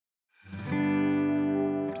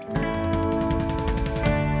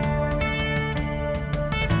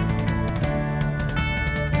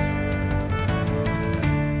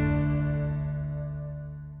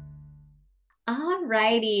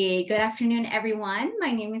righty. Good afternoon, everyone.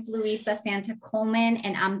 My name is Luisa Santa-Coleman,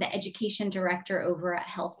 and I'm the Education Director over at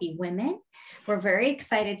Healthy Women. We're very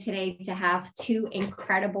excited today to have two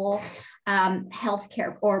incredible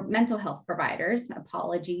healthcare or mental health providers,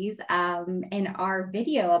 apologies, in our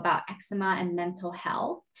video about eczema and mental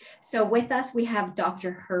health. So with us, we have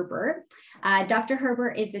Dr. Herbert. Dr.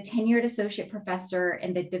 Herbert is a tenured associate professor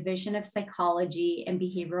in the Division of Psychology and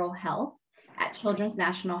Behavioral Health at Children's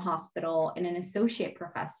National Hospital and an associate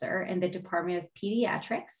professor in the Department of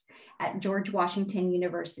Pediatrics at George Washington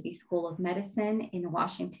University School of Medicine in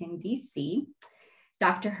Washington, D.C.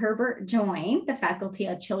 Dr. Herbert joined the faculty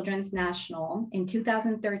at Children's National in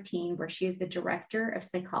 2013, where she is the Director of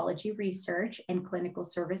Psychology Research and Clinical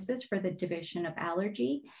Services for the Division of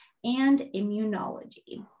Allergy and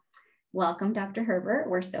Immunology. Welcome, Dr. Herbert.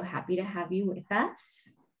 We're so happy to have you with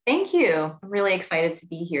us. Thank you. I'm really excited to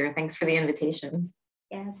be here. Thanks for the invitation.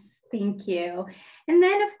 Yes, thank you. And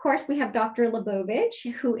then, of course, we have Dr.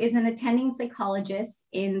 LeBovidge, who is an attending psychologist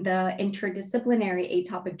in the Interdisciplinary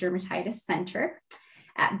Atopic Dermatitis Center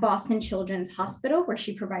at Boston Children's Hospital, where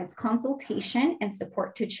she provides consultation and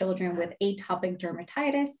support to children with atopic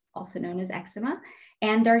dermatitis, also known as eczema,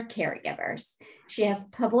 and their caregivers. She has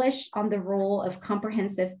published on the role of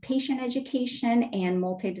comprehensive patient education and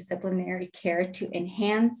multidisciplinary care to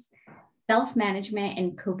enhance self-management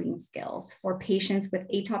and coping skills for patients with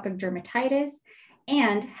atopic dermatitis,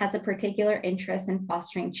 and has a particular interest in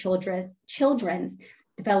fostering children's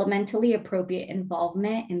developmentally appropriate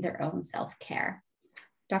involvement in their own self-care.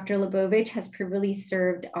 Dr. LeBovidge has previously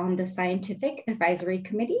served on the Scientific Advisory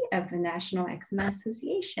Committee of the National Eczema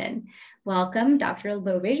Association. Welcome, Dr.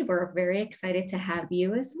 LeBovidge. We're very excited to have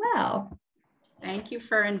you as well. Thank you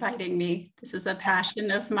for inviting me. This is a passion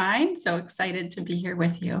of mine, so excited to be here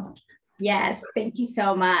with you. Yes, thank you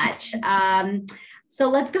so much. So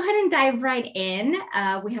let's go ahead and dive right in.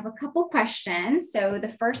 We have a couple questions. So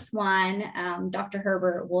the first one, Dr.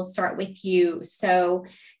 Herbert, we'll start with you. So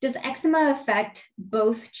does eczema affect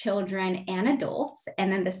both children and adults? And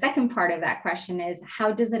then the second part of that question is,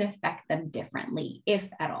 how does it affect them differently, if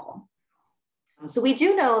at all? So we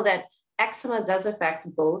do know that eczema does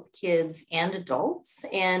affect both kids and adults.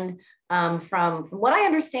 And from what I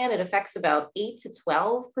understand, it affects about 8 to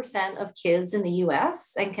 12% of kids in the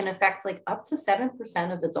US and can affect like up to 7%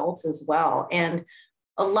 of adults as well. And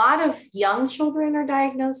a lot of young children are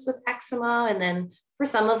diagnosed with eczema, and then for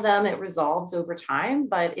some of them it resolves over time,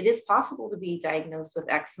 but it is possible to be diagnosed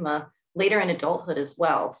with eczema later in adulthood as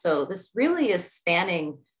well. So this really is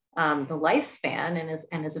spanning the lifespan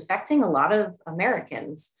and is affecting a lot of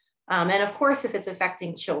Americans. And of course, if it's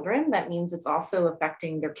affecting children, that means it's also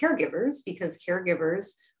affecting their caregivers, because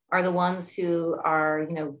caregivers are the ones who are,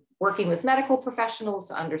 working with medical professionals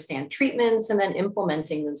to understand treatments and then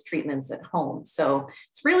implementing those treatments at home. So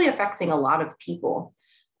it's really affecting a lot of people.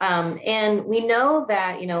 And we know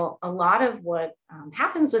that, a lot of what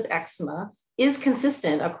happens with eczema is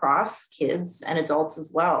consistent across kids and adults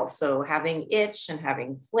as well. So having itch and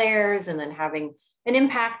having flares and then having an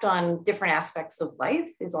impact on different aspects of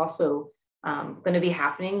life is also going to be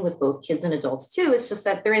happening with both kids and adults too. It's just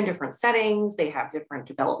that they're in different settings. They have different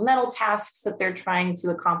developmental tasks that they're trying to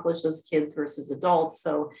accomplish as kids versus adults.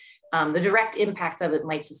 So the direct impact of it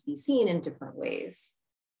might just be seen in different ways.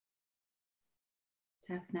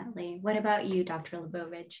 Definitely. What about you, Dr.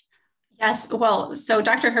 LeBovidge? Yes, well, so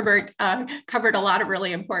Dr. Herbert covered a lot of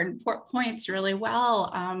really important points really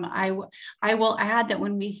well. I will add that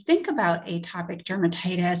when we think about atopic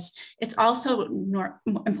dermatitis, it's also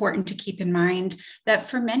important to keep in mind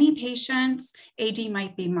that for many patients, AD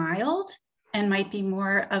might be mild and might be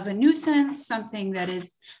more of a nuisance, something that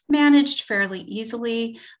is managed fairly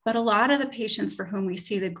easily. But a lot of the patients for whom we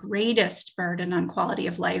see the greatest burden on quality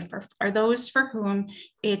of life are those for whom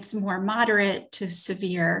it's more moderate to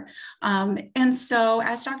severe. And so,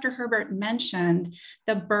 as Dr. Herbert mentioned,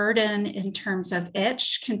 the burden in terms of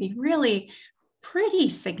itch can be really pretty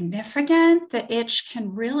significant. The itch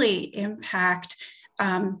can really impact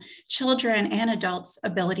children and adults'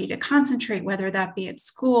 ability to concentrate, whether that be at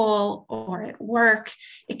school or at work.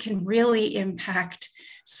 It can really impact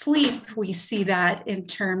sleep. We see that in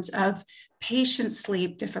terms of patient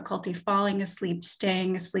sleep, difficulty falling asleep,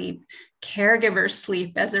 staying asleep, caregiver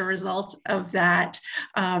sleep as a result of that.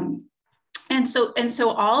 And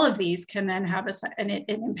so all of these can then have an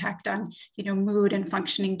impact on, mood and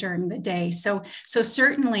functioning during the day. So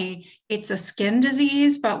certainly it's a skin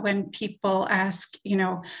disease, but when people ask,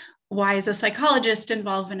 why is a psychologist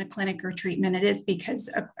involved in a clinic or treatment, it is because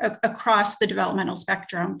across the developmental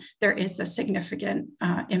spectrum, there is a significant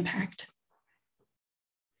impact.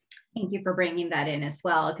 Thank you for bringing that in as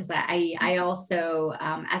well, because I also,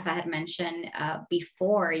 as I had mentioned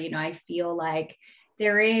before, I feel like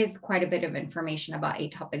there is quite a bit of information about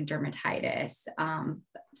atopic dermatitis,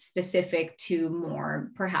 specific to more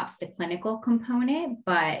perhaps the clinical component,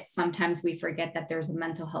 but sometimes we forget that there's a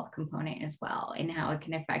mental health component as well and how it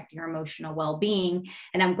can affect your emotional well-being.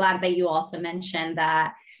 And I'm glad that you also mentioned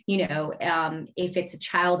that, if it's a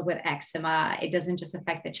child with eczema, it doesn't just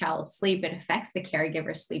affect the child's sleep, it affects the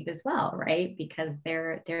caregiver's sleep as well, right? Because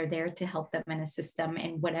they're there to help them and assist them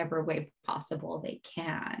in whatever way possible they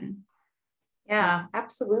can. Yeah,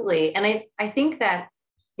 absolutely. And I think that,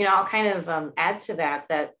 I'll kind of add to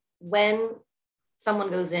that when someone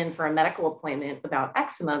goes in for a medical appointment about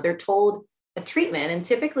eczema, they're told a treatment, and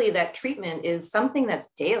typically that treatment is something that's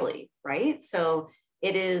daily, right? So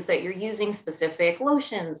it is that you're using specific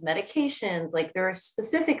lotions, medications, like there are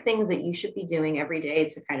specific things that you should be doing every day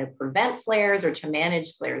to kind of prevent flares or to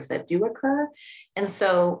manage flares that do occur. And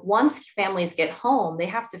so once families get home, they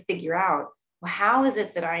have to figure out, well, how is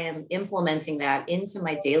it that I am implementing that into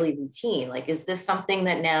my daily routine? Like, is this something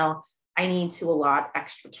that now I need to allot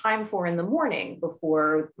extra time for in the morning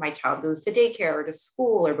before my child goes to daycare or to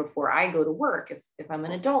school, or before I go to work if I'm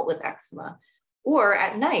an adult with eczema? Or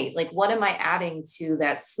at night, like what am I adding to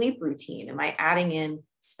that sleep routine? Am I adding in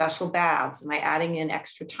special baths? Am I adding in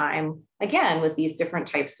extra time, again, with these different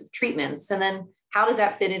types of treatments? And then how does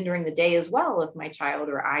that fit in during the day as well if my child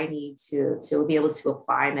or I need to be able to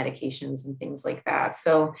apply medications and things like that?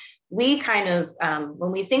 So we kind of,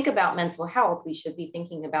 when we think about mental health, we should be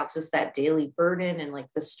thinking about just that daily burden and like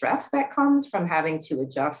the stress that comes from having to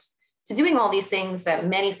adjust to doing all these things that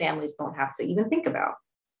many families don't have to even think about.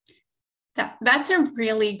 That's a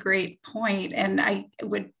really great point. And I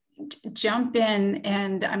would jump in,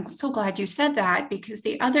 and I'm so glad you said that, because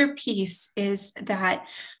the other piece is that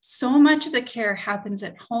so much of the care happens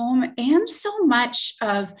at home and so much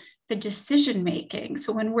of the decision making.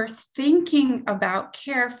 So when we're thinking about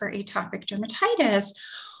care for atopic dermatitis,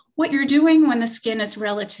 what you're doing when the skin is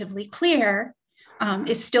relatively clear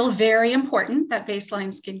is still very important, that baseline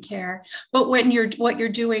skincare. But what you're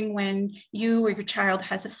doing when you or your child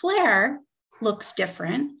has a flare looks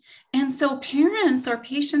different. And so parents or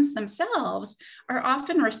patients themselves are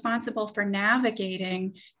often responsible for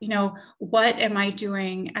navigating, what am I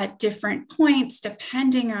doing at different points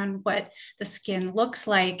depending on what the skin looks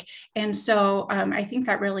like. And so I think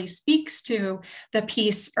that really speaks to the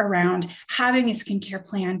piece around having a skincare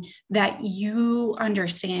plan that you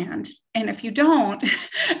understand. And if you don't,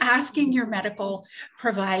 asking your medical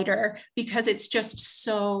provider, because it's just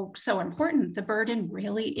so important. The burden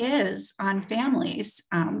really is on families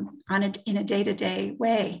in a day-to-day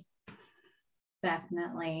way.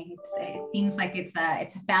 Definitely. It seems like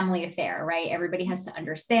it's a family affair, right? Everybody has to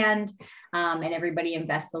understand, and everybody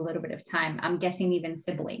invests a little bit of time. I'm guessing even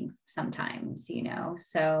siblings sometimes,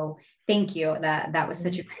 so thank you. That was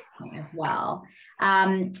such a great point as well.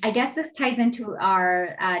 I guess this ties into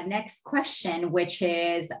our next question, which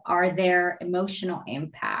is, are there emotional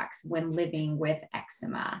impacts when living with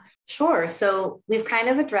eczema? Sure. So we've kind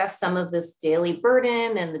of addressed some of this daily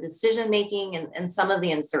burden and the decision-making and some of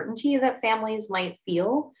the uncertainty that families might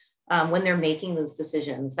feel when they're making those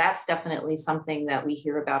decisions. That's definitely something that we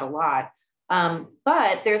hear about a lot.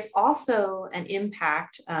 But there's also an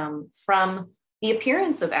impact from the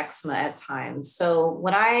appearance of eczema at times. So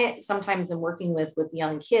when I sometimes am working with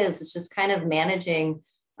young kids, it's just kind of managing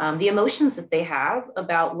the emotions that they have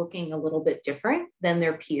about looking a little bit different than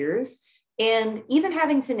their peers. And even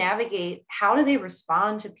having to navigate, how do they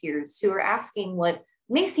respond to peers who are asking what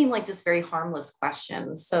may seem like just very harmless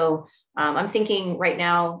questions? So I'm thinking right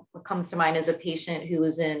now, what comes to mind is a patient who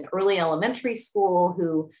was in early elementary school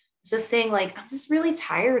who was just saying, like, I'm just really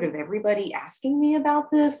tired of everybody asking me about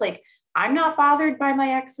this. Like, I'm not bothered by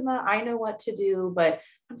my eczema. I know what to do, but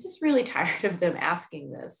I'm just really tired of them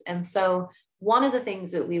asking this. And so one of the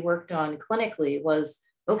things that we worked on clinically was,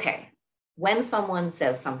 okay, when someone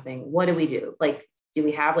says something, what do we do? Like, do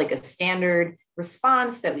we have like a standard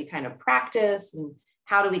response that we kind of practice? And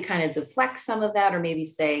how do we kind of deflect some of that? Or maybe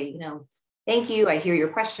say, thank you, I hear your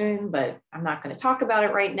question, but I'm not going to talk about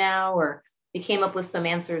it right now. Or we came up with some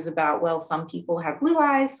answers about, well, some people have blue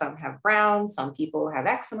eyes, some have brown, some people have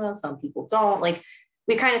eczema, some people don't. Like,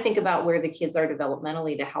 we kind of think about where the kids are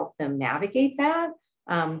developmentally to help them navigate that.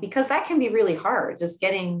 Because that can be really hard, just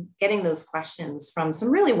getting those questions from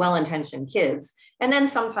some really well-intentioned kids. And then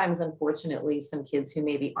sometimes, unfortunately, some kids who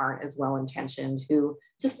maybe aren't as well-intentioned, who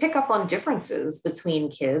just pick up on differences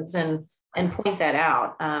between kids and point that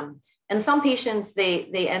out. And some patients,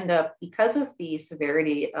 they end up, because of the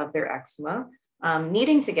severity of their eczema,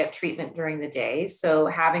 needing to get treatment during the day. So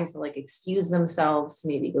having to like excuse themselves to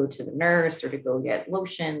maybe go to the nurse or to go get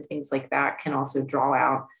lotion, things like that can also draw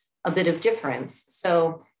out a bit of difference.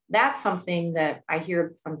 So that's something that I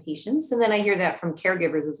hear from patients. And then I hear that from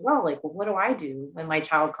caregivers as well. Like, well, what do I do when my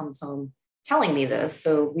child comes home telling me this?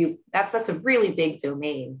 So that's a really big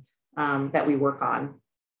domain that we work on.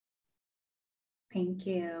 Thank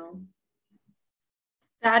you.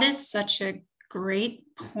 That is such a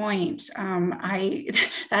great point.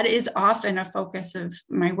 That is often a focus of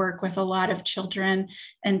my work with a lot of children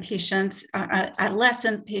and patients,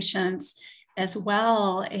 adolescent patients as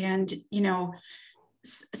well. And,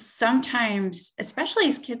 sometimes, especially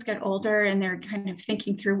as kids get older and they're kind of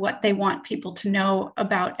thinking through what they want people to know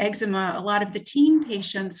about eczema, a lot of the teen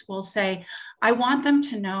patients will say, I want them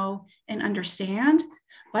to know and understand,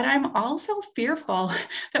 but I'm also fearful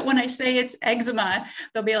that when I say it's eczema,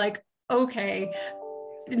 they'll be like, okay,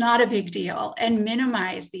 not a big deal, and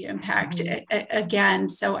minimize the impact again.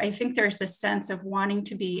 So I think there's this sense of wanting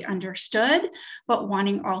to be understood, but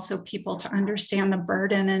wanting also people to understand the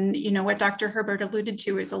burden. And what Dr. Herbert alluded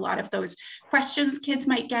to is a lot of those questions kids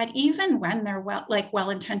might get, even when they're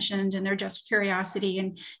well-intentioned and they're just curiosity.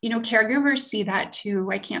 And caregivers see that too.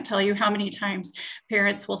 I can't tell you how many times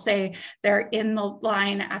parents will say they're in the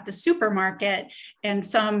line at the supermarket, and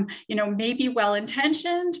some maybe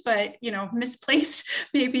well-intentioned, but misplaced.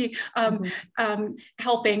 Maybe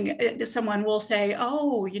helping, someone will say,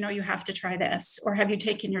 oh, you have to try this, or have you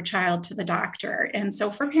taken your child to the doctor? And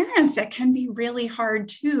so for parents, it can be really hard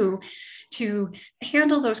too, to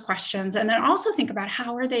handle those questions. And then also think about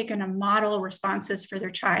how are they going to model responses for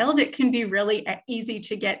their child? It can be really easy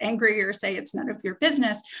to get angry or say it's none of your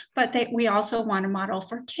business, but we also want to model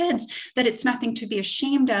for kids that it's nothing to be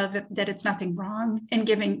ashamed of, that it's nothing wrong, and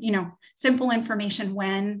giving, simple information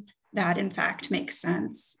when that in fact makes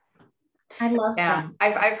sense. I love that.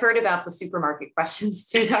 I've heard about the supermarket questions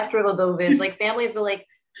too, Dr. LeBovidge. Like families are like,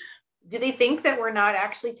 do they think that we're not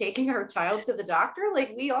actually taking our child to the doctor?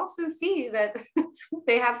 Like we also see that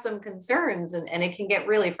they have some concerns, and it can get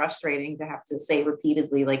really frustrating to have to say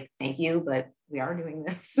repeatedly, like, thank you, but we are doing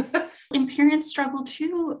this. And parents struggle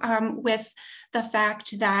too with the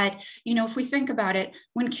fact that, if we think about it,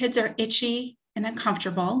 when kids are itchy and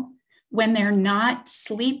uncomfortable, when they're not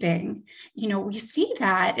sleeping, we see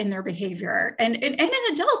that in their behavior, and in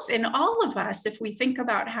adults, in all of us. If we think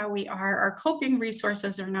about how we are, our coping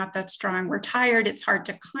resources are not that strong. We're tired. It's hard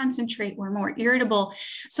to concentrate. We're more irritable.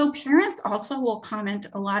 So parents also will comment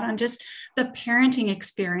a lot on just the parenting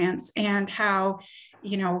experience and how,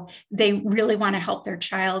 they really want to help their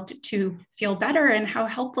child to feel better, and how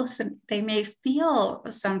helpless they may feel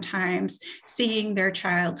sometimes seeing their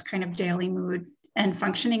child's kind of daily mood and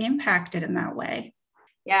functioning impacted in that way.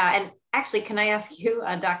 Yeah. And actually, can I ask you,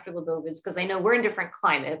 Dr. LeBovidge, because I know we're in different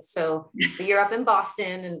climates. So you're up in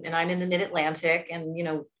Boston and I'm in the mid-Atlantic, and,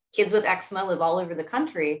 kids with eczema live all over the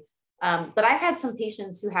country. But I've had some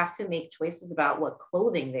patients who have to make choices about what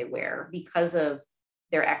clothing they wear because of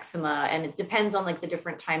their eczema. And it depends on like the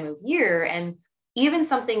different time of year. And even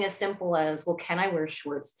something as simple as, well, can I wear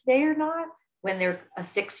shorts today or not? When they're a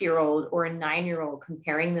 6-year-old or a 9-year-old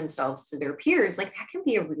comparing themselves to their peers, like that can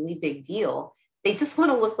be a really big deal. They just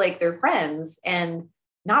want to look like their friends and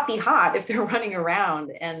not be hot if they're running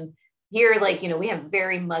around. And here, like, we have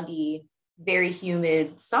very muggy, very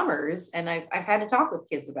humid summers. And I've had to talk with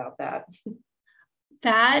kids about that.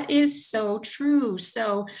 That is so true.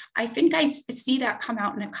 So I think I see that come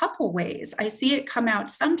out in a couple ways. I see it come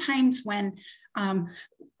out sometimes when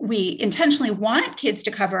we intentionally want kids to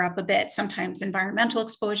cover up a bit. Sometimes environmental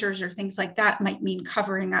exposures or things like that might mean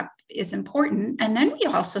covering up is important. And then we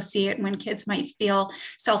also see it when kids might feel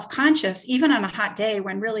self-conscious, even on a hot day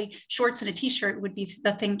when really shorts and a t-shirt would be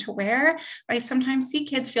the thing to wear. I sometimes see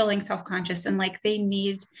kids feeling self-conscious and like they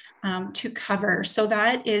need to cover. So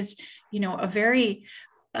that is,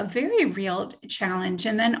 a very real challenge.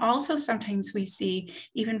 And then also sometimes we see,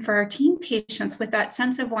 even for our teen patients, with that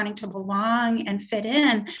sense of wanting to belong and fit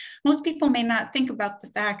in, most people may not think about the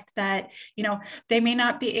fact that, they may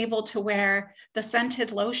not be able to wear the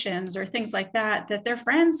scented lotions or things like that their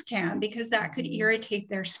friends can, because that could irritate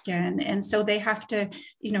their skin. And so they have to,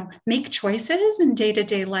 make choices in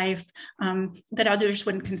day-to-day life that others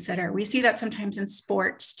wouldn't consider. We see that sometimes in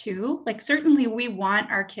sports too. Like certainly we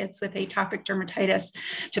want our kids with atopic dermatitis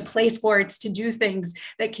to play sports, to do things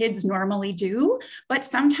that kids normally do. But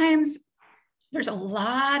sometimes there's a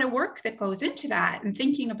lot of work that goes into that, and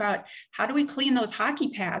thinking about how do we clean those hockey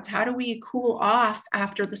pads? How do we cool off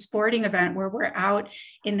after the sporting event where we're out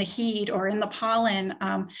in the heat or in the pollen?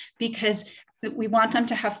 Because we want them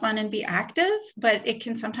to have fun and be active, but it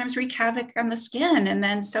can sometimes wreak havoc on the skin. And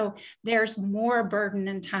then so there's more burden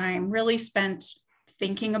and time really spent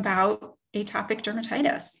thinking about atopic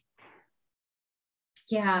dermatitis.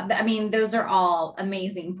 Yeah, I mean, those are all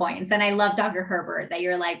amazing points. And I love Dr. Herbert that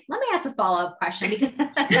you're like, let me ask a follow-up question because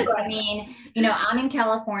I mean, I'm in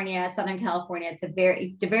California, Southern California. It's a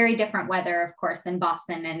very different weather, of course, than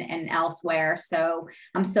Boston and elsewhere. So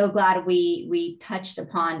I'm so glad we touched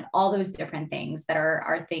upon all those different things that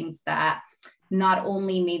are things that not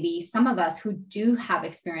only maybe some of us who do have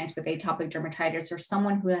experience with atopic dermatitis or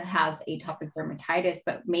someone who has atopic dermatitis,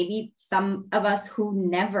 but maybe some of us who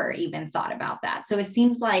never even thought about that. So it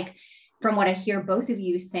seems like from what I hear both of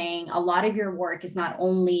you saying, a lot of your work is not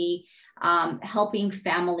only helping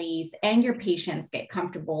families and your patients get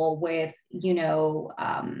comfortable with,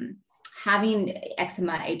 having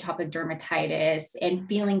eczema, atopic dermatitis, and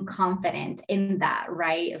feeling confident in that,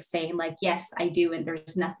 right? Of saying like, yes, I do, and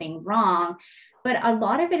there's nothing wrong. But a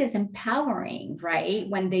lot of it is empowering, right?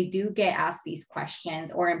 When they do get asked these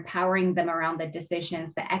questions, or empowering them around the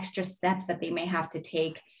decisions, the extra steps that they may have to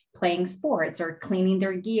take playing sports or cleaning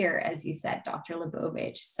their gear, as you said, Dr.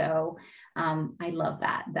 LeBovidge. So I love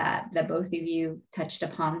that both of you touched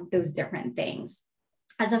upon those different things.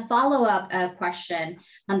 As a follow-up question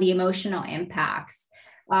on the emotional impacts,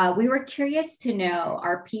 we were curious to know,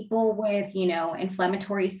 are people with,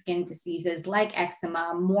 inflammatory skin diseases like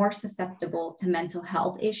eczema more susceptible to mental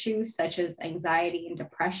health issues such as anxiety and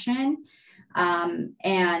depression?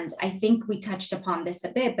 And I think we touched upon this a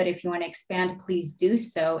bit, but if you want to expand, please do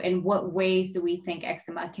so. In what ways do we think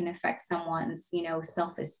eczema can affect someone's,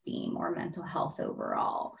 self-esteem or mental health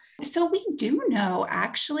overall? So we do know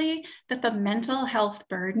actually that the mental health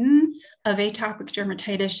burden of atopic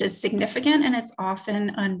dermatitis is significant and it's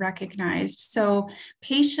often unrecognized. So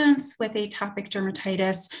patients with atopic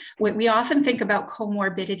dermatitis, we often think about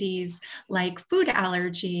comorbidities like food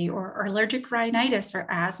allergy or allergic rhinitis or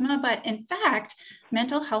asthma, but in fact,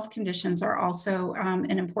 mental health conditions are also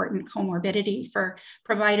an important comorbidity for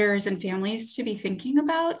providers and families to be thinking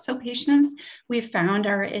about. So patients we've found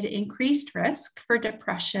are at increased risk for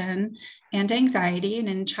depression and anxiety, and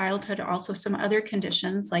in childhood also some other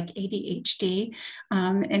conditions like ADHD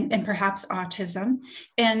and perhaps autism.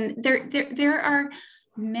 And there are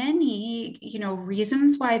many,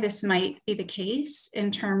 reasons why this might be the case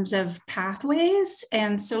in terms of pathways.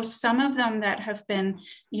 And so some of them that have been,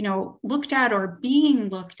 looked at or being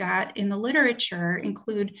looked at in the literature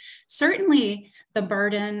include certainly the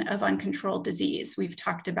burden of uncontrolled disease. We've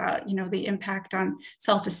talked about, the impact on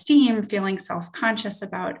self-esteem, feeling self-conscious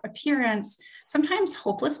about appearance, sometimes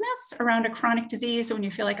hopelessness around a chronic disease when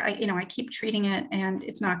you feel like I keep treating it and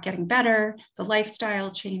it's not getting better, the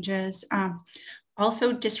lifestyle changes.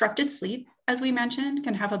 Also, disrupted sleep, as we mentioned,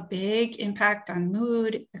 can have a big impact on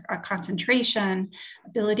mood, concentration,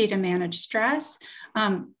 ability to manage stress.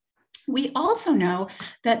 We also know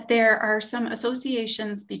that there are some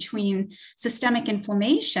associations between systemic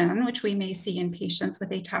inflammation, which we may see in patients with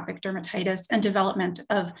atopic dermatitis, and development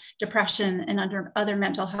of depression and other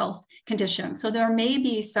mental health conditions. So there may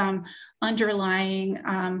be some underlying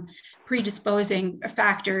predisposing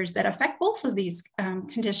factors that affect both of these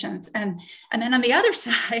conditions. And then on the other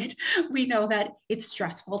side, we know that it's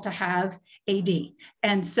stressful to have AD.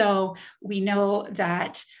 And so we know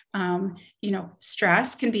that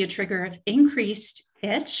stress can be a trigger of increased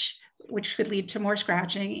itch, which could lead to more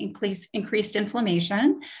scratching, increased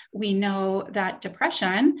inflammation. We know that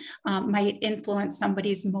depression might influence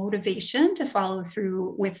somebody's motivation to follow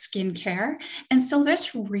through with skincare. And so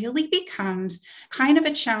this really becomes kind of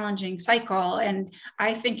a challenging cycle. And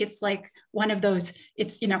I think it's like one of those,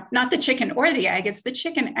 it's, not the chicken or the egg, it's the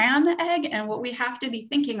chicken and the egg. And what we have to be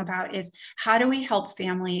thinking about is how do we help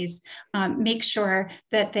families make sure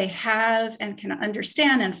that they have and can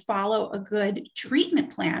understand and follow a good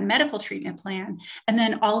treatment plan, medical treatment plan, and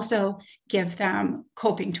then also give them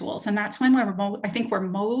coping tools. And that's when I think we're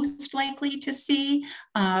most likely to see,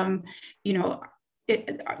 the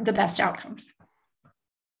best outcomes.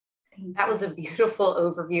 That was a beautiful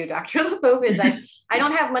overview, Dr. LeBovidge. I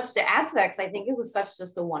don't have much to add to that because I think it was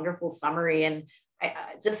just a wonderful summary. And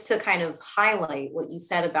just to kind of highlight what you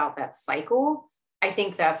said about that cycle, I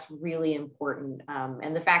think that's really important.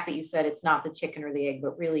 And the fact that you said it's not the chicken or the egg,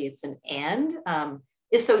 but really it's an and,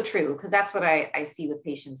 is so true, because that's what I see with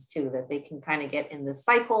patients too, that they can kind of get in this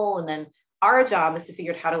cycle. And then our job is to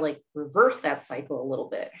figure out how to reverse that cycle a little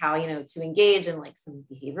bit, how, to engage in some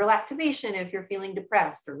behavioral activation if you're feeling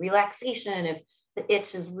depressed, or relaxation if the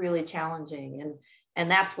itch is really challenging.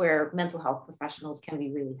 And that's where mental health professionals can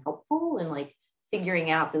be really helpful in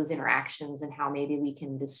figuring out those interactions and how maybe we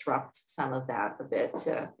can disrupt some of that a bit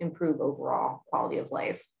to improve overall quality of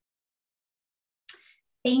life.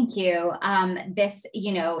 Thank you. This,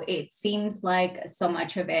 it seems like so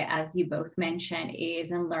much of it, as you both mentioned,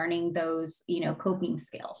 is in learning those, coping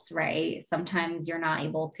skills, right? Sometimes you're not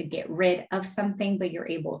able to get rid of something, but you're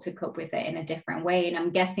able to cope with it in a different way. And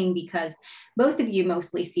I'm guessing because both of you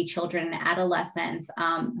mostly see children and adolescents,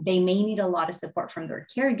 they may need a lot of support from their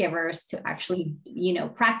caregivers to actually,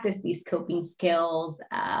 practice these coping skills,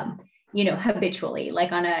 habitually,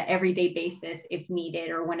 like on a everyday basis, if needed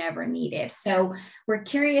or whenever needed. So we're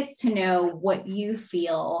curious to know what you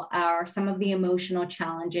feel are some of the emotional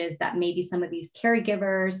challenges that maybe some of these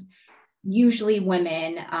caregivers, usually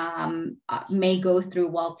women, may go through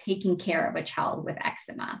while taking care of a child with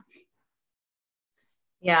eczema.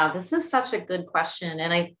 Yeah, this is such a good question.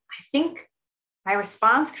 And I think my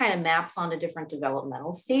response kind of maps onto different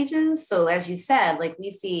developmental stages. So as you said, like we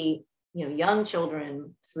see young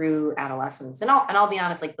children through adolescence. And I'll be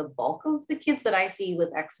honest, like the bulk of the kids that I see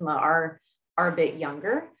with eczema are a bit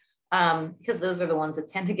younger, because those are the ones that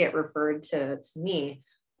tend to get referred to me.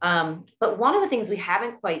 But one of the things we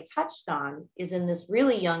haven't quite touched on is in this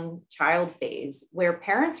really young child phase where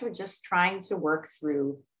parents are just trying to work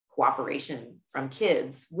through cooperation from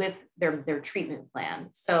kids with their treatment plan.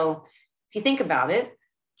 So if you think about it,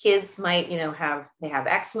 kids might, have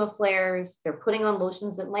eczema flares. They're putting on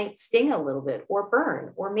lotions that might sting a little bit or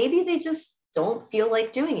burn, or maybe they just don't feel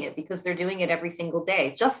like doing it because they're doing it every single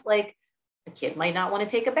day. Just like a kid might not want to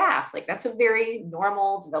take a bath. Like that's a very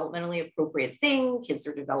normal, developmentally appropriate thing. Kids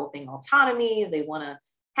are developing autonomy. They want to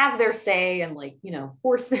have their say and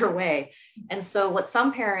force their way. And so what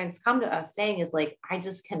some parents come to us saying is like, I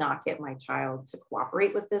just cannot get my child to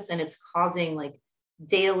cooperate with this. And it's causing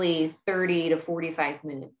daily 30 to 45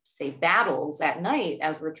 minute, say, battles at night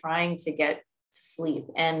as we're trying to get to sleep.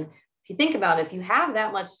 And if you think about it, if you have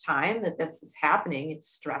that much time that this is happening, it's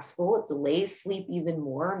stressful, it delays sleep even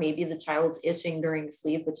more. Maybe the child's itching during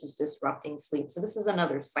sleep, which is disrupting sleep. So this is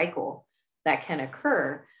another cycle that can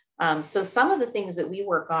occur. So some of the things that we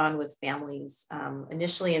work on with families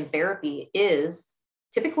initially in therapy is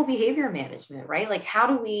typical behavior management, right? Like how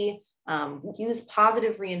do we use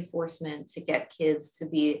positive reinforcement to get kids to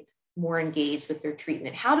be more engaged with their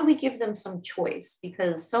treatment? How do we give them some choice?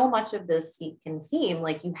 Because so much of this can seem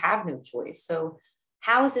like you have no choice. So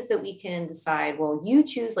how is it that we can decide, well, you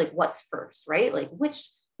choose what's first, right? Like which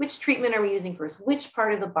treatment are we using first? Which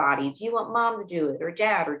part of the body? Do you want mom to do it or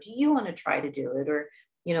dad? Or do you want to try to do it? Or,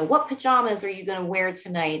 what pajamas are you going to wear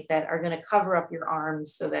tonight that are going to cover up your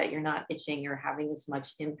arms so that you're not itching or having as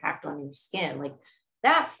much impact on your skin?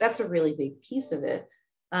 That's a really big piece of it.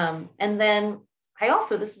 And then I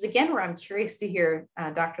also, this is again where I'm curious to hear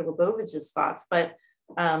Dr. LeBovidge's thoughts, but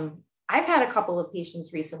I've had a couple of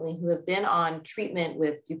patients recently who have been on treatment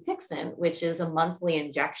with Dupixent, which is a monthly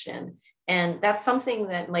injection. And that's something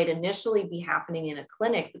that might initially be happening in a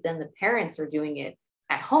clinic, but then the parents are doing it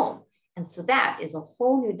at home. And so that is a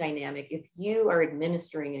whole new dynamic if you are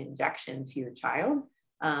administering an injection to your child.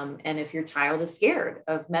 And if your child is scared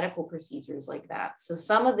of medical procedures like that. So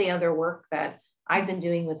some of the other work that I've been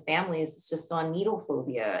doing with families is just on needle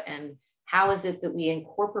phobia and how is it that we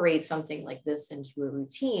incorporate something like this into a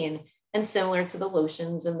routine, and similar to the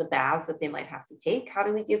lotions and the baths that they might have to take, how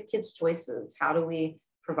do we give kids choices? How do we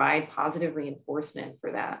provide positive reinforcement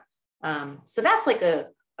for that? So that's a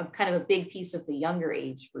kind of a big piece of the younger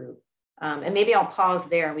age group. And maybe I'll pause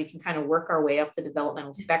there and we can kind of work our way up the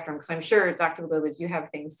developmental spectrum, because I'm sure, Dr. LeBovidge, you have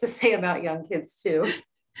things to say about young kids too.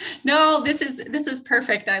 No, this is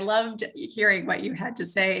perfect. I loved hearing what you had to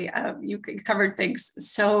say. You covered things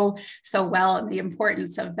so well, and the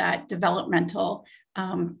importance of that developmental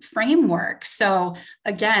framework. So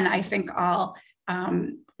again, I think I'll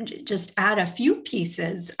just add a few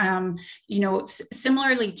pieces.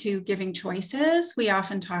 Similarly to giving choices, we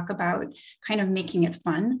often talk about kind of making it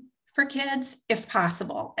fun for kids if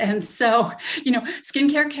possible. And so,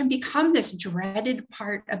 skincare can become this dreaded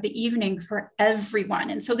part of the evening for everyone.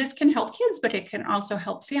 And so this can help kids, but it can also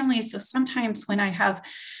help families. So sometimes when I have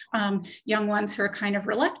young ones who are kind of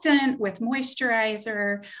reluctant with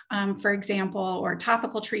moisturizer, for example, or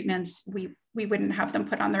topical treatments, we wouldn't have them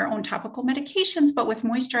put on their own topical medications, but with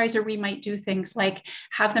moisturizer, we might do things like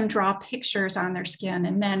have them draw pictures on their skin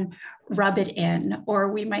and then rub it in,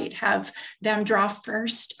 or we might have them draw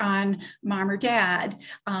first on mom or dad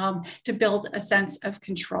to build a sense of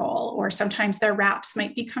control, or sometimes their wraps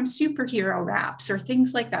might become superhero wraps or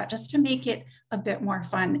things like that, just to make it a bit more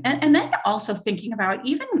fun. And then also thinking about,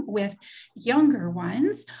 even with younger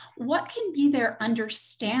ones, what can be their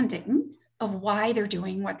understanding of why they're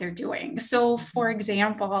doing what they're doing. So for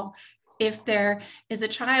example, if there is a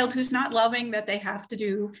child who's not loving that they have to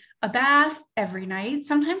do a bath every night,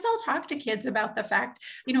 sometimes I'll talk to kids about the fact,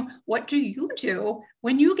 what do you do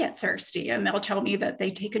when you get thirsty? And they'll tell me that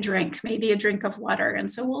they take a drink, maybe a drink of water.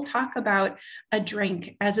 And so we'll talk about a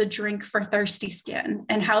drink as a drink for thirsty skin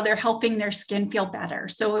and how they're helping their skin feel better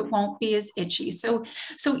so it won't be as itchy. So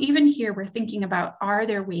even here, we're thinking about, are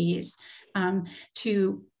there ways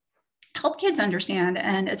to help kids understand,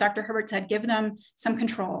 and as Dr. Herbert said, give them some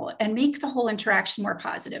control and make the whole interaction more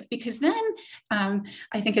positive. Because then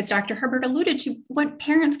I think, as Dr. Herbert alluded to, what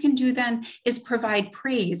parents can do then is provide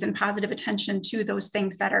praise and positive attention to those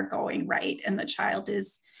things that are going right and the child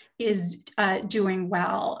is doing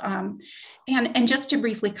well. And just to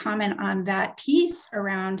briefly comment on that piece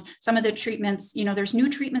around some of the treatments, there's new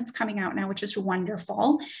treatments coming out now, which is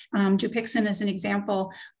wonderful. Dupixent is an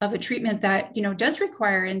example of a treatment that, does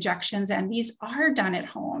require injections, and these are done at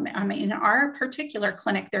home. In our particular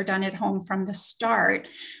clinic, they're done at home from the start.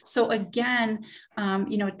 So again,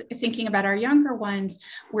 thinking about our younger ones,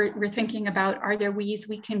 we're thinking about, are there ways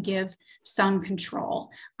we can give some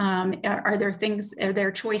control? Are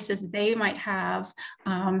there choices they might have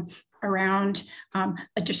around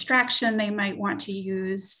a distraction they might want to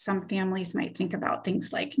use? Some families might think about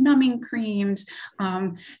things like numbing creams.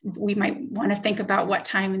 We might want to think about what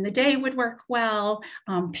time in the day would work well,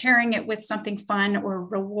 pairing it with something fun or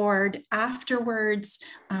reward afterwards.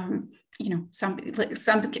 Some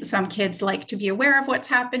kids like to be aware of what's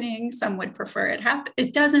happening. Some would prefer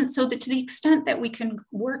it doesn't. So that to the extent that we can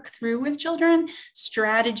work through with children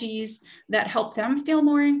strategies that help them feel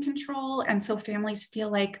more in control, and so families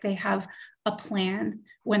feel like they have a plan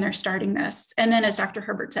when they're starting this. And then, as Dr.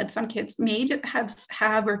 Herbert said, some kids may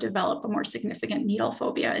have or develop a more significant needle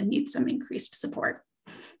phobia and need some increased support.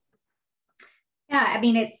 Yeah,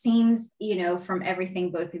 it seems, from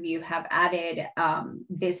everything both of you have added,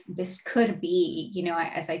 this could be,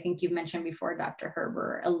 as I think you've mentioned before, Dr.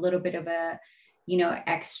 Herbert, a little bit of a,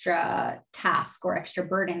 extra task or extra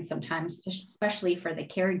burden sometimes, especially for the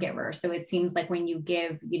caregiver. So it seems like when you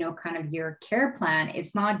give, kind of your care plan,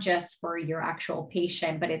 it's not just for your actual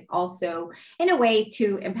patient, but it's also in a way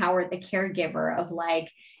to empower the caregiver of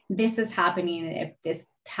like, this is happening. And if this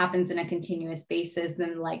happens in a continuous basis,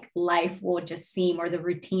 then like life will just seem, or the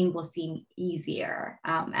routine will seem easier,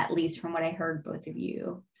 at least from what I heard both of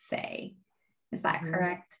you say. Is that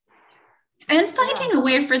correct? And finding a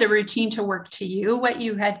way for the routine to work to you. What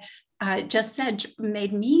you had just said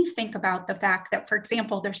made me think about the fact that, for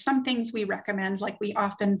example, there's some things we recommend, like we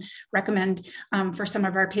often recommend for some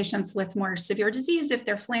of our patients with more severe disease, if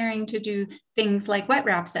they're flaring, to do things like wet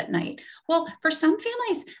wraps at night. Well, for some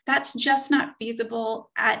families, that's just not feasible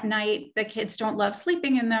at night. The kids don't love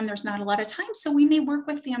sleeping in them. There's not a lot of time. So we may work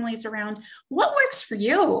with families around what works for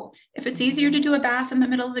you. If it's easier to do a bath in the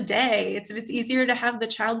middle of the day, if it's easier to have the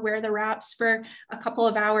child wear the wraps for a couple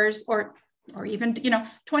of hours or even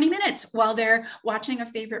 20 minutes while they're watching a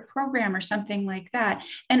favorite program or something like that.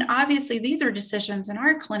 And obviously these are decisions in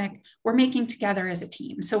our clinic we're making together as a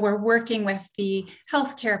team. So we're working with the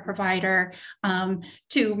healthcare provider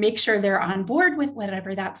to make sure they're on board with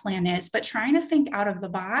whatever that plan is, but trying to think out of the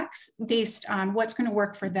box based on what's going to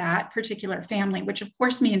work for that particular family, which of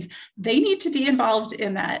course means they need to be involved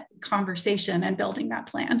in that conversation and building that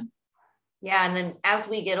plan. Yeah, and then as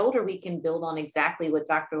we get older, we can build on exactly what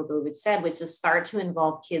Dr. LeBovidge said, which is start to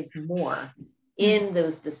involve kids more in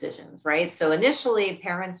those decisions, right? So initially,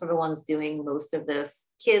 parents are the ones doing most of this.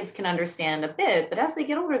 Kids can understand a bit, but as they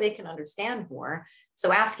get older, they can understand more.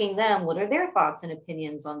 So asking them, what are their thoughts and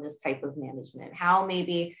opinions on this type of management? How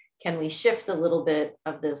maybe can we shift a little bit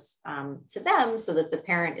of this to them so that the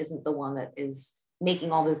parent isn't the one that is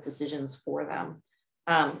making all those decisions for them?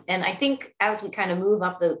 And I think as we kind of move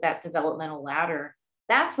up that developmental ladder,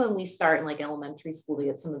 that's when we start in like elementary school to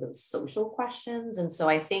get some of those social questions. And so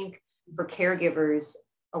I think for caregivers,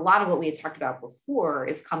 a lot of what we had talked about before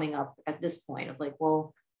is coming up at this point of like,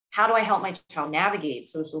 well, how do I help my child navigate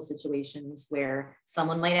social situations where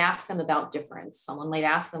someone might ask them about difference? Someone might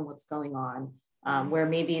ask them what's going on, where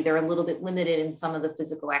maybe they're a little bit limited in some of the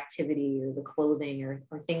physical activity or the clothing or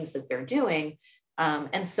things that they're doing.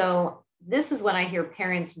 And so this is when I hear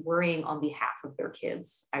parents worrying on behalf of their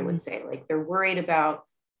kids, I would say, like they're worried about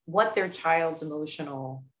what their child's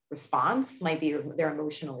emotional response might be, or their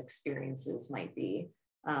emotional experiences might be.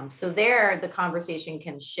 So there, the conversation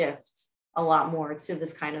can shift a lot more to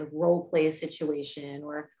this kind of role play situation,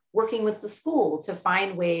 or working with the school to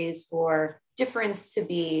find ways for difference to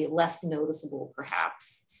be less noticeable,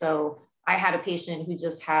 perhaps. So I had a patient who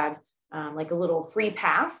just had like a little free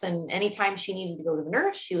pass. And anytime she needed to go to the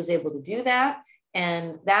nurse, she was able to do that.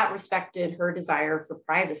 And that respected her desire for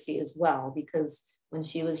privacy as well, because when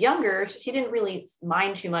she was younger, she didn't really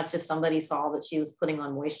mind too much if somebody saw that she was putting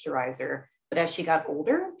on moisturizer. But as she got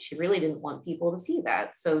older, she really didn't want people to see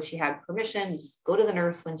that. So she had permission to just go to the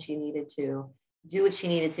nurse when she needed to, do what she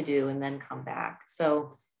needed to do, and then come back.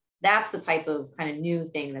 So that's the type of kind of new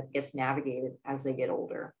thing that gets navigated as they get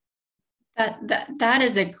older. That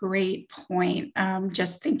is a great point.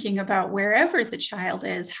 Just thinking about wherever the child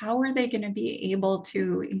is, how are they going to be able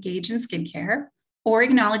to engage in skincare, or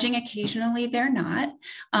acknowledging occasionally they're not.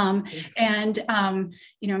 I'm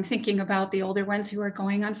thinking about the older ones who are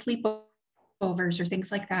going on sleepovers or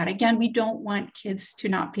things like that. Again, we don't want kids to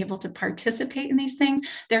not be able to participate in these things.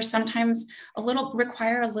 They're sometimes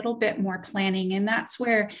require a little bit more planning. And that's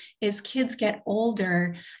where, as kids get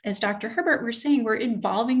older, as Dr. Herbert was saying, we're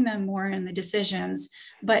involving them more in the decisions,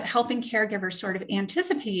 but helping caregivers sort of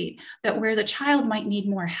anticipate that where the child might need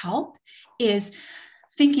more help is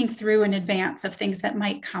thinking through in advance of things that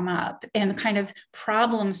might come up and kind of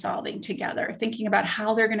problem solving together, thinking about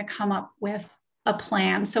how they're going to come up with a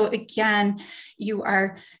plan. So again, you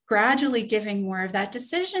are gradually giving more of that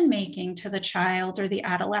decision making to the child or the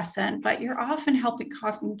adolescent, but you're often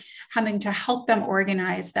having to help them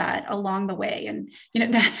organize that along the way. And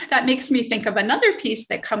that makes me think of another piece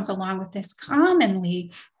that comes along with this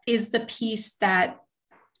commonly is the piece that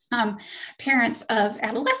parents of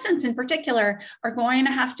adolescents in particular are going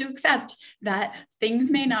to have to accept that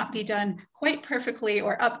things may not be done quite perfectly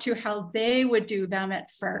or up to how they would do them at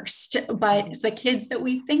first. But the kids that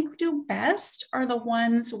we think do best are the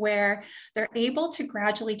ones where they're able to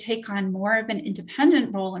gradually take on more of an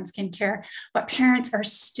independent role in skincare, but parents are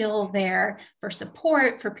still there for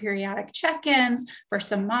support, for periodic check-ins, for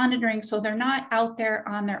some monitoring. So they're not out there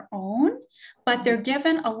on their own, but they're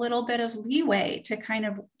given a little bit of leeway to kind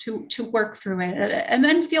of to work through it and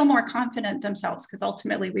then feel more confident themselves, because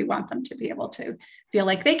ultimately we want them to be able to feel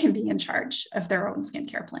like they can be in charge of their own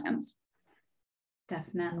skincare plans.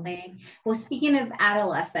 Definitely. Well, speaking of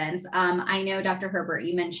adolescents, I know, Dr. Herbert,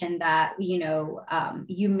 you mentioned that,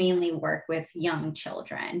 you mainly work with young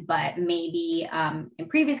children, but maybe in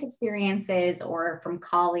previous experiences or from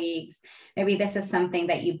colleagues, maybe this is something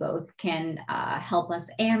that you both can help us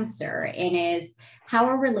answer, and is, how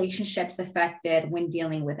are relationships affected when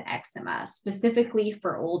dealing with eczema, specifically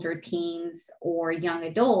for older teens or young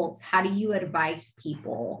adults? How do you advise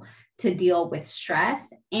people to deal with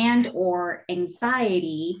stress and or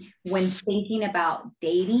anxiety when thinking about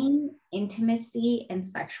dating, intimacy, and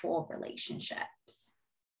sexual relationships?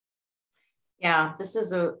 Yeah, this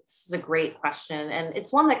is a great question. And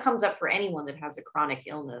it's one that comes up for anyone that has a chronic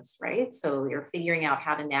illness, right? So you're figuring out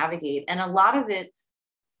how to navigate. And a lot of it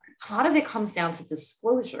comes down to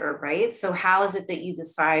disclosure, right? So how is it that you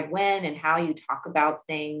decide when and how you talk about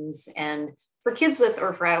things? And for kids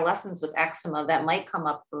or for adolescents with eczema, that might come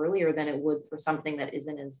up earlier than it would for something that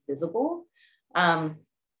isn't as visible.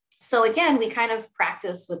 So again, we kind of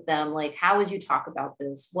practice with them, like, how would you talk about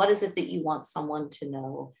this? What is it that you want someone to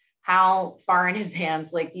know? How far in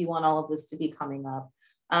advance, do you want all of this to be coming up?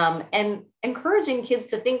 And encouraging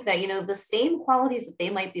kids to think that, the same qualities that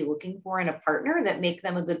they might be looking for in a partner that make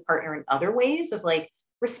them a good partner in other ways of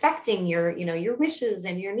respecting your wishes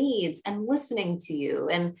and your needs and listening to you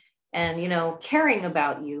and caring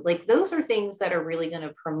about you. Those are things that are really going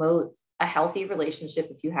to promote a healthy relationship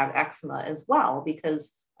if you have eczema as well,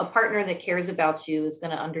 because a partner that cares about you is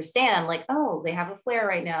going to understand, oh, they have a flare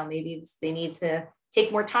right now. Maybe they need to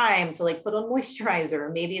take more time to put on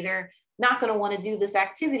moisturizer. Maybe they're not going to want to do this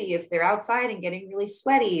activity if they're outside and getting really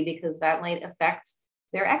sweaty, because that might affect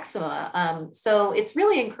their eczema. So it's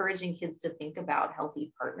really encouraging kids to think about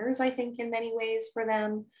healthy partners, I think, in many ways for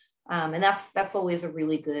them. And that's always a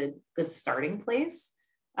really good starting place.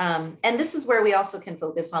 And this is where we also can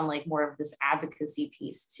focus on more of this advocacy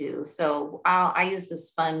piece too. So I use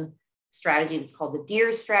this fun strategy that's called the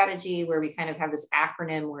DEAR strategy, where we kind of have this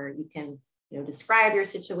acronym where you can describe your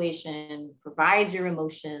situation, provide your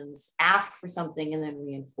emotions, ask for something, and then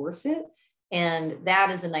reinforce it. And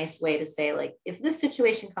that is a nice way to say, if this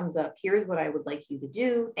situation comes up, here's what I would like you to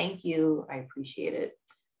do. Thank you. I appreciate it.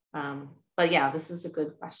 But yeah, this is a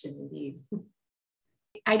good question indeed.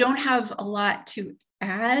 I don't have a lot to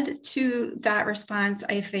add to that response.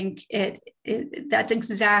 I think that's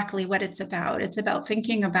exactly what it's about. It's about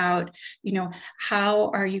thinking about, how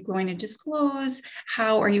are you going to disclose?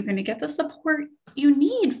 How are you going to get the support you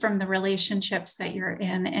need from the relationships that you're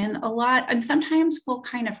in. And sometimes we'll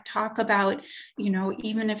kind of talk about,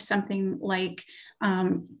 even if something like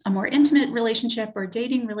a more intimate relationship or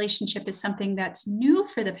dating relationship is something that's new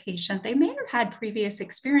for the patient, they may have had previous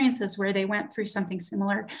experiences where they went through something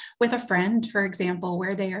similar with a friend, for example,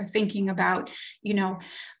 where they are thinking about,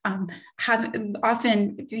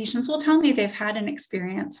 often patients will tell me they've had an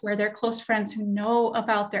experience where their close friends who know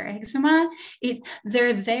about their eczema,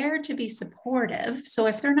 they're there to be supportive. So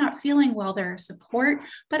if they're not feeling well, they're support,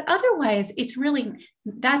 but otherwise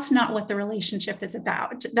that's not what the relationship is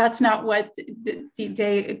about. That's not what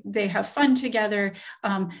they have fun together.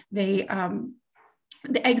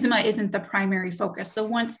 The eczema isn't the primary focus. So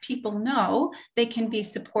once people know, they can be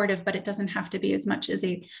supportive, but it doesn't have to be as much as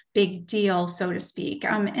a big deal, so to speak.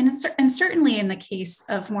 And certainly in the case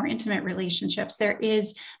of more intimate relationships, there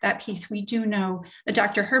is that piece. We do know that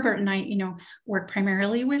Dr. Herbert and I, work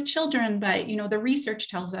primarily with children, but, the research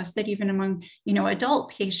tells us that even among, adult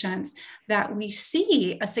patients, that we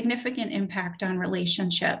see a significant impact on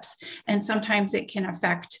relationships. And sometimes it can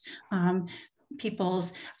affect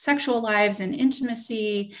people's sexual lives and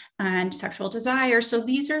intimacy and sexual desire. So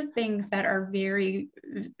these are things that are very,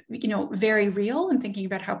 very real and thinking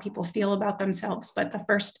about how people feel about themselves. But the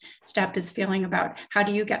first step is feeling about how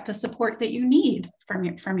do you get the support that you need from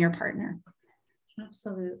your partner.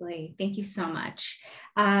 Absolutely. Thank you so much.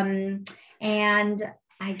 And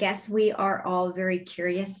I guess we are all very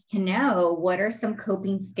curious to know, what are some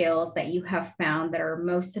coping skills that you have found that are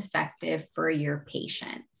most effective for your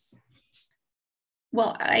patients?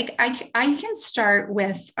 Well, I can start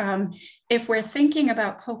with, if we're thinking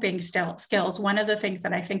about coping skills, one of the things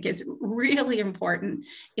that I think is really important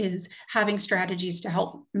is having strategies to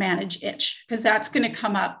help manage itch, because that's going to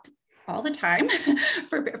come up all the time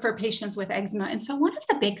for patients with eczema. And so one of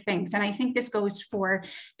the big things, and I think this goes for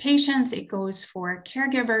patients, it goes for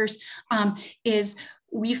caregivers, is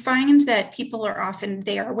we find that people are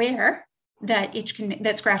aware that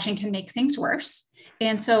that scratching can make things worse.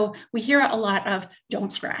 And so we hear a lot of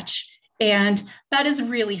don't scratch. And that is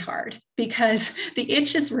really hard because the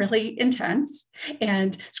itch is really intense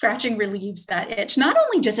and scratching relieves that itch. Not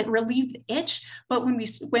only does it relieve the itch, but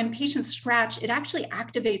when patients scratch, it actually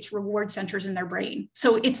activates reward centers in their brain.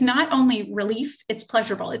 So it's not only relief, it's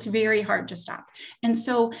pleasurable. It's very hard to stop. And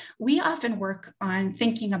so we often work on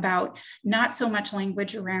thinking about not so much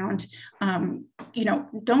language around,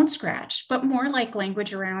 don't scratch, but more like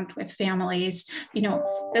language around with families,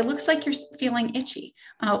 it looks like you're feeling itchy.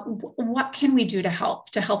 What can we do to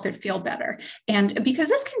help it feel better? And because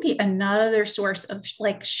this can be another source of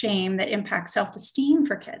shame that impacts self-esteem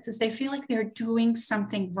for kids, is they feel like they're doing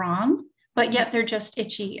something wrong, but yet they're just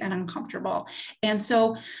itchy and uncomfortable. And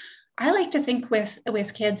so I like to think with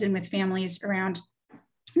kids and with families around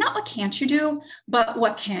not what can't you do, but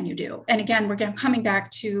what can you do? And again, we're coming back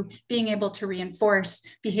to being able to reinforce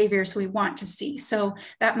behaviors we want to see. So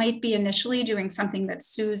that might be initially doing something that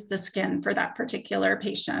soothes the skin for that particular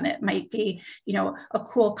patient. It might be, a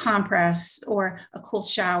cool compress or a cool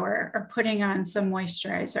shower or putting on some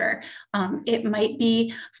moisturizer. It might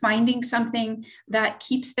be finding something that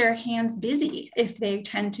keeps their hands busy if they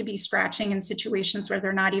tend to be scratching in situations where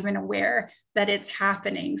they're not even aware that it's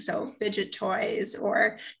happening. So fidget toys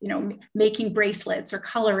or, making bracelets or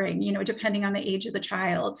coloring, depending on the age of the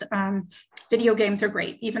child. Video games are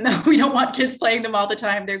great, even though we don't want kids playing them all the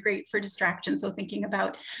time. They're great for distraction. So thinking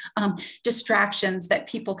about distractions that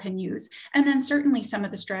people can use. And then certainly some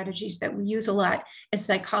of the strategies that we use a lot as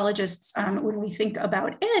psychologists when we think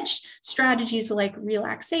about itch, strategies like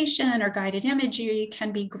relaxation or guided imagery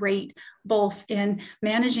can be great, both in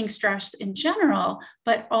managing stress in general,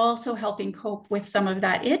 but also helping cope with some of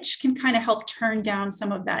that itch, can kind of help turn down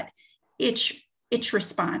some of that itch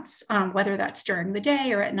response, whether that's during the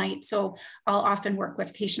day or at night. So I'll often work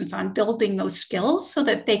with patients on building those skills so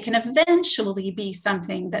that they can eventually be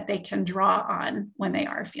something that they can draw on when they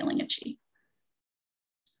are feeling itchy.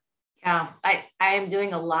 Yeah, I am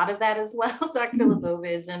doing a lot of that as well, Dr.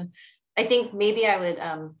 LeBovidge. And I think maybe I would,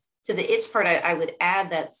 to the itch part, I would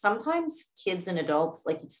add that sometimes kids and adults,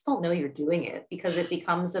 you just don't know you're doing it because it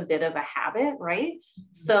becomes a bit of a habit, right?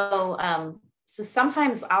 So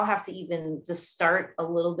sometimes I'll have to even just start a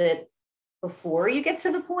little bit before you get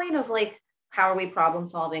to the point of how are we problem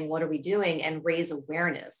solving? What are we doing? And raise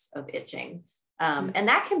awareness of itching. And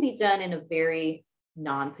that can be done in a very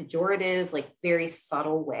non-pejorative, very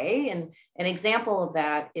subtle way. And an example of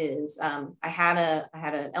that is I had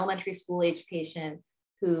an elementary school age patient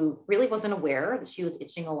who really wasn't aware that she was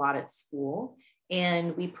itching a lot at school.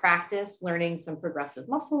 And we practiced learning some progressive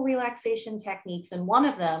muscle relaxation techniques. And one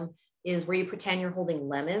of them is where you pretend you're holding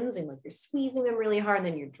lemons and like you're squeezing them really hard and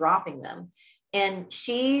then you're dropping them. And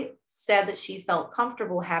she said that she felt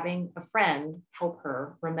comfortable having a friend help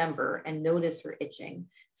her remember and notice her itching.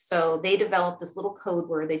 So they developed this little code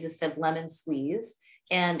word. They just said lemon squeeze.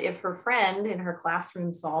 And if her friend in her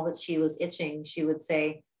classroom saw that she was itching, she would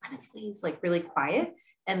say, lemon squeeze, like really quiet.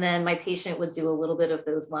 And then my patient would do a little bit of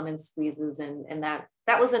those lemon squeezes, and that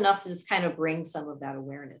was enough to just kind of bring some of that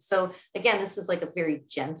awareness. So again, this is like a very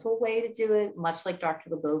gentle way to do it. Much like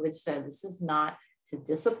Dr. LeBovidge said, this is not to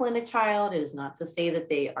discipline a child. It is not to say that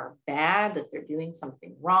they are bad, that they're doing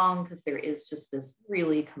something wrong, because there is just this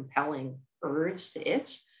really compelling urge to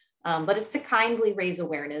itch. But it's to kindly raise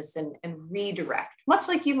awareness and redirect, much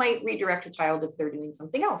like you might redirect a child if they're doing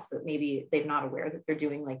something else that maybe they're not aware that they're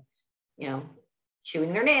doing, like, you know,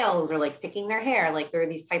 chewing their nails or like picking their hair. Like there are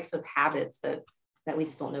these types of habits that we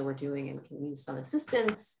just don't know we're doing and can use some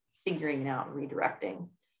assistance figuring it out and redirecting.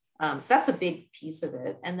 So that's a big piece of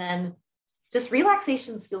it. And then just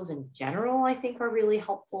relaxation skills in general, I think, are really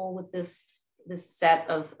helpful with this set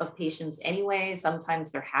of patients anyway.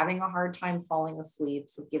 Sometimes they're having a hard time falling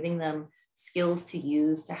asleep. So giving them skills to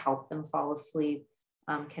use to help them fall asleep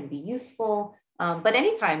can be useful. But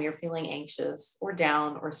anytime you're feeling anxious or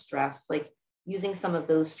down or stressed, like using some of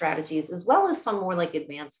those strategies, as well as some more like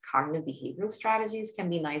advanced cognitive behavioral strategies, can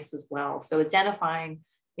be nice as well. So identifying,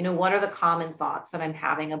 you know, what are the common thoughts that I'm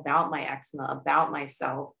having about my eczema, about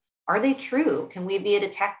myself? Are they true? Can we be a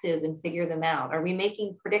detective and figure them out? Are we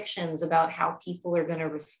making predictions about how people are going to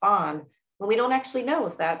respond when we don't actually know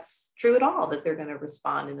if that's true at all, that they're going to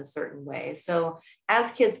respond in a certain way? So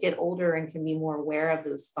as kids get older and can be more aware of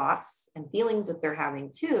those thoughts and feelings that they're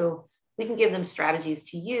having too, we can give them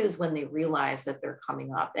strategies to use when they realize that they're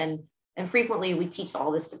coming up. And frequently we teach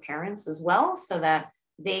all this to parents as well, so that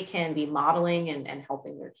they can be modeling and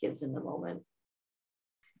helping their kids in the moment.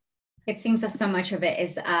 It seems that so much of it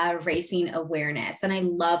is raising awareness. And I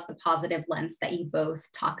love the positive lens that you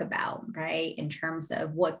both talk about, right? In terms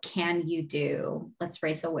of what can you do? Let's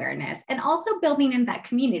raise awareness. And also building in that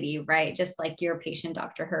community, right? Just like your patient,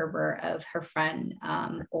 Dr. Herbert, of her friend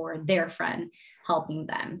or their friend helping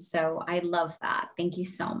them. So I love that. Thank you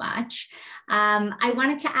so much. I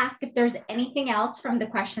wanted to ask if there's anything else from the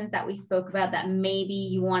questions that we spoke about that maybe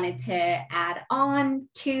you wanted to add on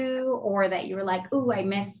to, or that you were like, oh, I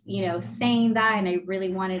miss, saying that, and I really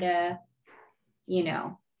wanted to,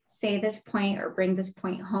 say this point or bring this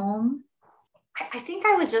point home. I think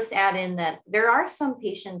I would just add in that there are some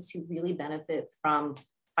patients who really benefit from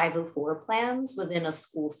 504 plans within a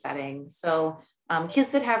school setting. So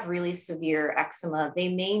kids that have really severe eczema, they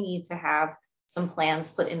may need to have some plans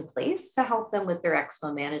put in place to help them with their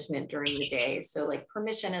eczema management during the day. So like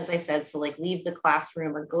permission, as I said, so like leave the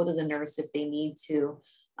classroom or go to the nurse if they need to.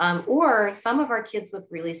 Or some of our kids with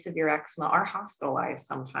really severe eczema are hospitalized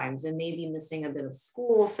sometimes and may be missing a bit of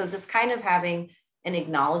school. So just kind of having an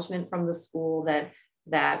acknowledgement from the school that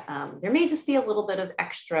there may just be a little bit of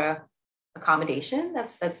extra accommodation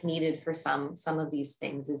that's needed for some of these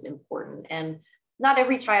things is important. And not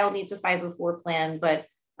every child needs a 504 plan, but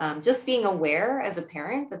just being aware as a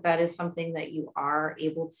parent that is something that you are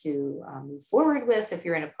able to move forward with if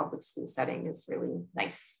you're in a public school setting is really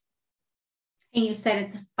nice. And you said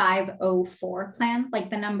it's a 504 plan, like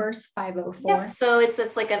the numbers 504. Yeah, so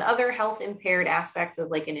it's like an other health impaired aspect of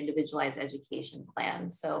like an individualized education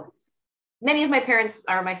plan. So many of my parents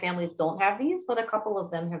or my families don't have these, but a couple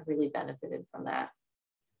of them have really benefited from that.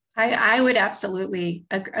 I would absolutely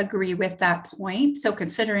agree with that point. So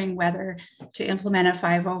considering whether to implement a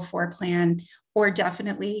 504 plan, or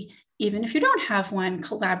definitely, even if you don't have one,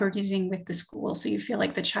 collaborating with the school so you feel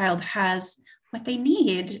like the child has what they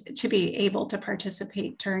need to be able to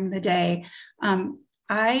participate during the day.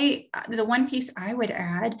 The one piece I would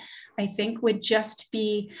add, I think, would just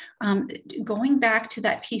be going back to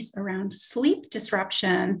that piece around sleep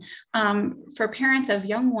disruption for parents of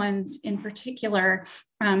young ones in particular.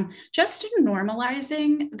 Just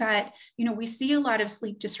normalizing that, we see a lot of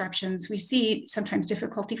sleep disruptions. We see sometimes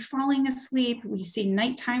difficulty falling asleep. We see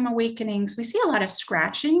nighttime awakenings. We see a lot of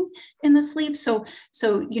scratching in the sleep. So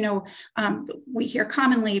we hear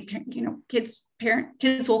commonly,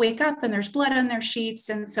 kids will wake up and there's blood on their sheets.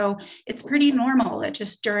 And so it's pretty normal that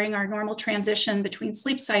just during our normal transition between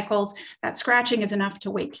sleep cycles, that scratching is enough to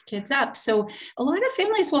wake kids up. So a lot of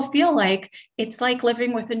families will feel like it's like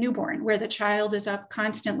living with a newborn where the child is up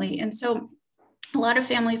constantly. And so A lot of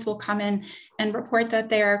families will come in and report that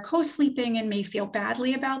they're co-sleeping and may feel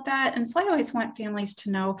badly about that. And so I always want families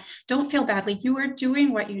to know, don't feel badly. You are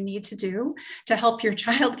doing what you need to do to help your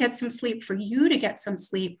child get some sleep, for you to get some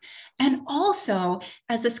sleep. And also,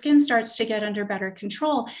 as the skin starts to get under better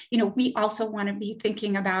control, we also want to be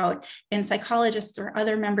thinking about, and psychologists or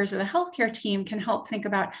other members of the healthcare team can help think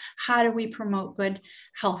about, how do we promote good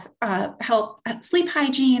sleep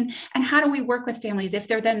hygiene, and how do we work with families if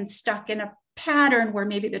they're then stuck in a pattern where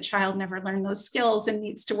maybe the child never learned those skills and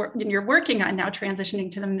needs to work, and you're working on now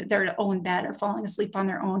transitioning to them their own bed or falling asleep on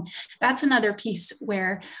their own. That's another piece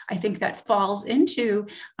where I think that falls into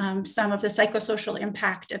some of the psychosocial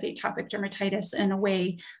impact of atopic dermatitis in a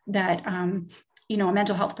way that a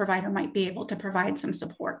mental health provider might be able to provide some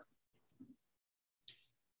support.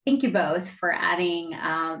 Thank you both for adding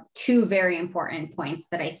two very important points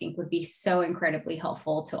that I think would be so incredibly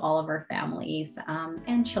helpful to all of our families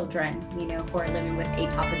and children, who are living with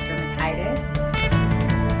atopic dermatitis.